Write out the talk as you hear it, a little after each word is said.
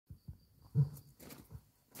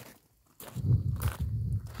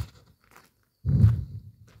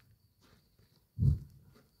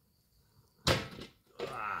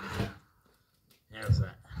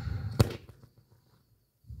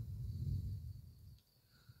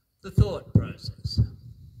The thought process.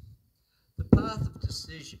 The path of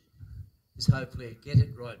decision is hopefully a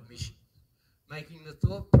get-it-right mission, making the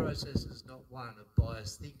thought processes not one of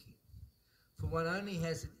biased thinking, for one only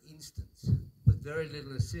has an instance with very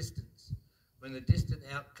little assistance when the distant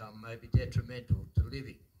outcome may be detrimental to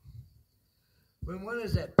living. When one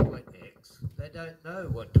is at point X, they don't know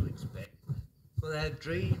what to expect, for they have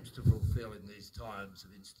dreams to fulfill in these times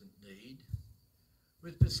of instant need,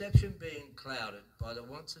 with perception being clouded by the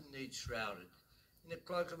wants and needs shrouded in a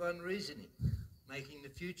cloak of unreasoning, making the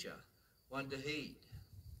future one to heed.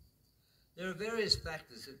 There are various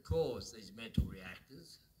factors that cause these mental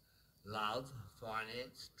reactors: love,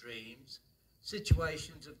 finance, dreams,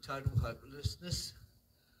 situations of total hopelessness,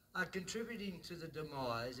 are contributing to the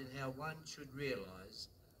demise in how one should realise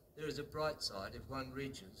there is a bright side if one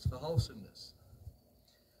reaches for wholesomeness.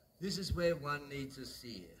 This is where one needs a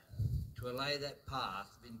seer to allay that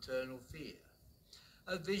path of internal fear,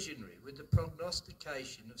 a visionary with the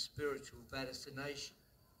prognostication of spiritual vaticination,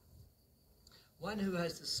 one who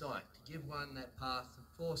has the sight to give one that path of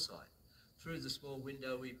foresight through the small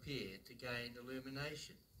window we peer to gain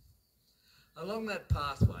illumination. Along that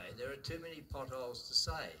pathway there are too many potholes to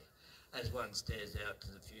say as one stares out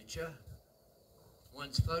to the future.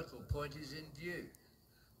 One's focal point is in view,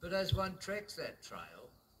 but as one treks that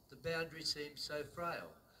trail, the boundary seems so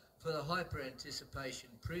frail, for the hyper-anticipation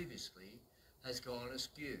previously has gone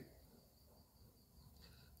askew.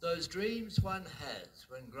 Those dreams one has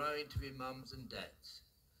when growing to be mums and dads,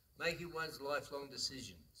 making one's lifelong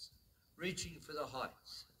decisions, reaching for the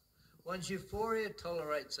heights. One's euphoria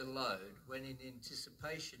tolerates a load when in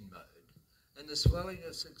anticipation mode, and the swelling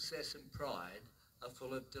of success and pride are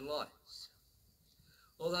full of delights.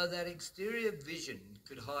 Although that exterior vision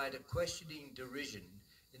could hide a questioning derision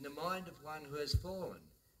in the mind of one who has fallen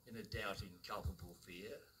in a doubting, culpable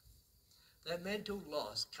fear, that mental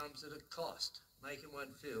loss comes at a cost, making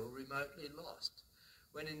one feel remotely lost,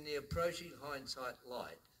 when in the approaching hindsight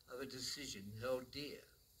light of a decision held dear.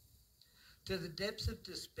 To the depths of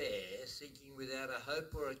despair, sinking without a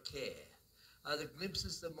hope or a care, are the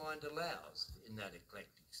glimpses the mind allows in that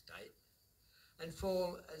eclectic state, and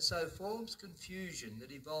so forms confusion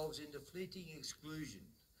that evolves into fleeting exclusion,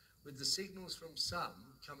 with the signals from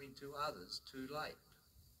some coming to others too late.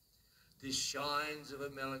 This shines of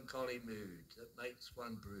a melancholy mood that makes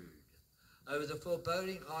one brood over the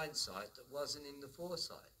foreboding hindsight that wasn't in the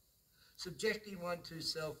foresight, subjecting one to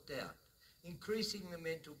self-doubt, increasing the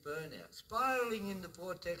mental burnout, spiralling in the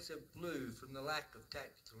vortex of blue from the lack of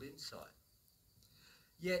tactical insight.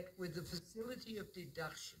 Yet with the facility of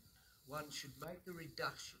deduction, one should make the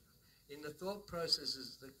reduction in the thought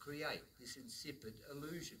processes that create this insipid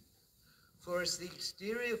illusion. For it's the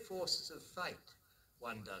exterior forces of fate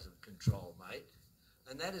one doesn't control, mate,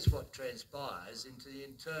 and that is what transpires into the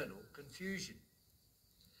internal confusion.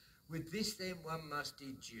 With this then one must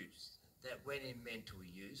deduce that when in mental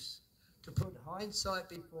use, to put hindsight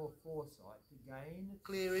before foresight to gain a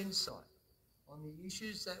clear insight on the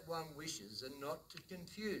issues that one wishes and not to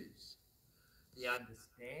confuse the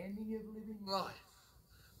understanding of living life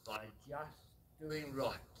by just doing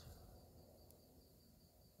right.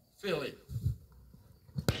 Fill in.